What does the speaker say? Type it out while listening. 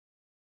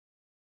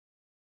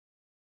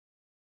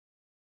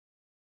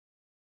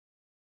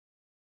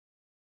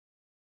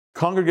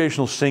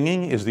Congregational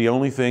singing is the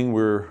only thing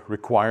we're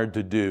required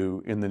to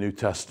do in the New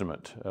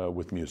Testament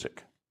with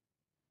music.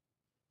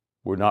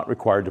 We're not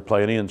required to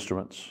play any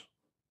instruments.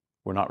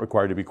 We're not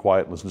required to be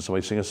quiet and listen to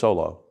somebody sing a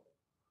solo.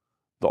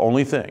 The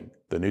only thing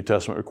the New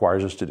Testament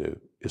requires us to do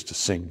is to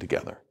sing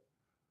together.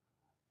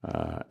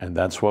 And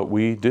that's what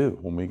we do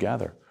when we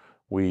gather.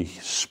 We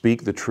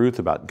speak the truth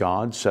about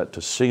God set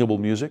to singable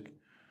music.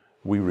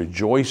 We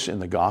rejoice in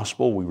the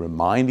gospel. We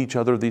remind each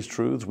other of these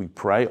truths. We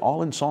pray,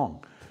 all in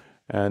song.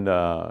 And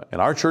in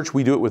our church,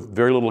 we do it with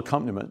very little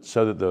accompaniment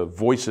so that the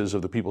voices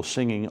of the people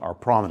singing are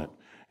prominent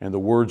and the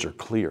words are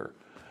clear.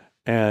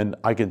 And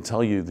I can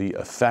tell you the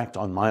effect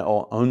on my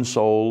own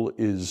soul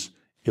is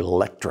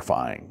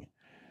electrifying.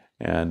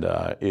 And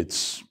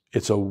it's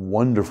a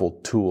wonderful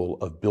tool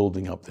of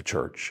building up the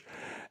church.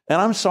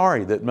 And I'm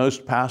sorry that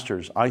most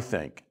pastors, I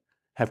think,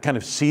 have kind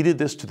of ceded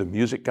this to the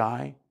music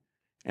guy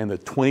and the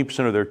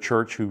 20% of their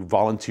church who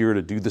volunteer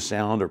to do the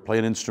sound or play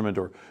an instrument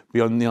or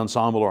be on the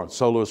ensemble or on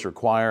soloist or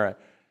choir.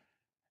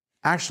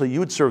 Actually, you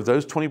would serve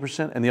those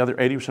 20% and the other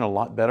 80% a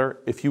lot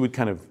better if you would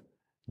kind of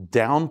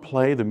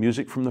downplay the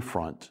music from the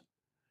front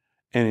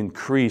and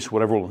increase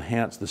whatever will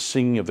enhance the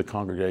singing of the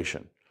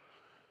congregation.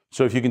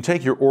 So if you can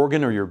take your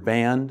organ or your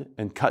band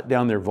and cut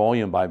down their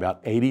volume by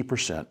about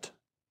 80%,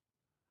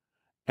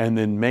 and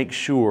then make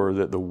sure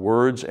that the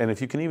words, and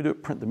if you can even do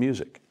it, print the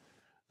music.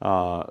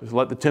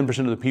 Let the 10%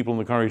 of the people in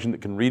the congregation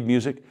that can read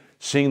music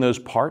sing those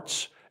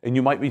parts, and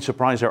you might be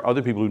surprised how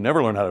other people who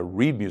never learned how to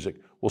read music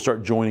will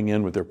start joining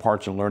in with their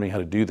parts and learning how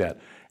to do that.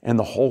 And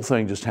the whole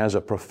thing just has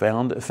a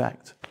profound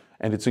effect,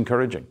 and it's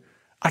encouraging.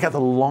 I got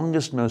the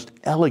longest, most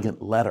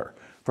elegant letter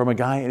from a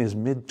guy in his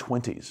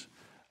mid-20s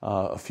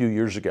a few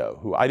years ago,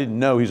 who I didn't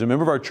know. He's a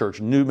member of our church,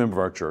 new member of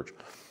our church.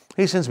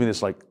 He sends me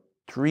this like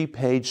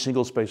 3-page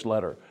single-spaced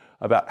letter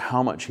about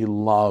how much he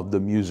loved the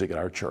music at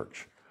our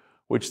church,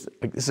 which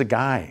this is a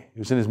guy who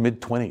was in his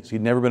mid-20s.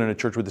 He'd never been in a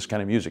church with this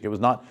kind of music. It was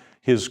not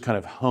his kind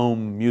of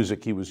home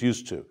music he was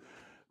used to.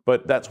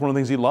 But that's one of the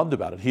things he loved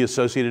about it. He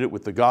associated it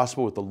with the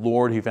gospel, with the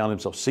Lord. He found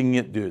himself singing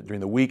it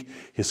during the week.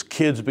 His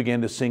kids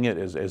began to sing it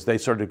as they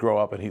started to grow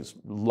up, and he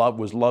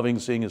was loving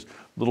seeing his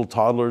little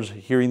toddlers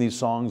hearing these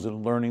songs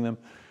and learning them.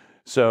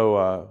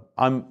 So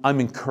I'm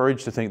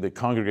encouraged to think that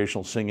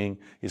congregational singing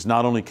is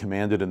not only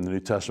commanded in the New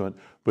Testament,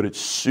 but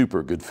it's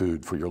super good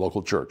food for your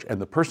local church.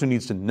 And the person who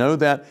needs to know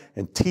that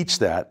and teach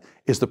that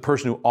is the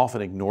person who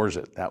often ignores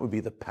it. That would be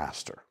the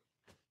pastor.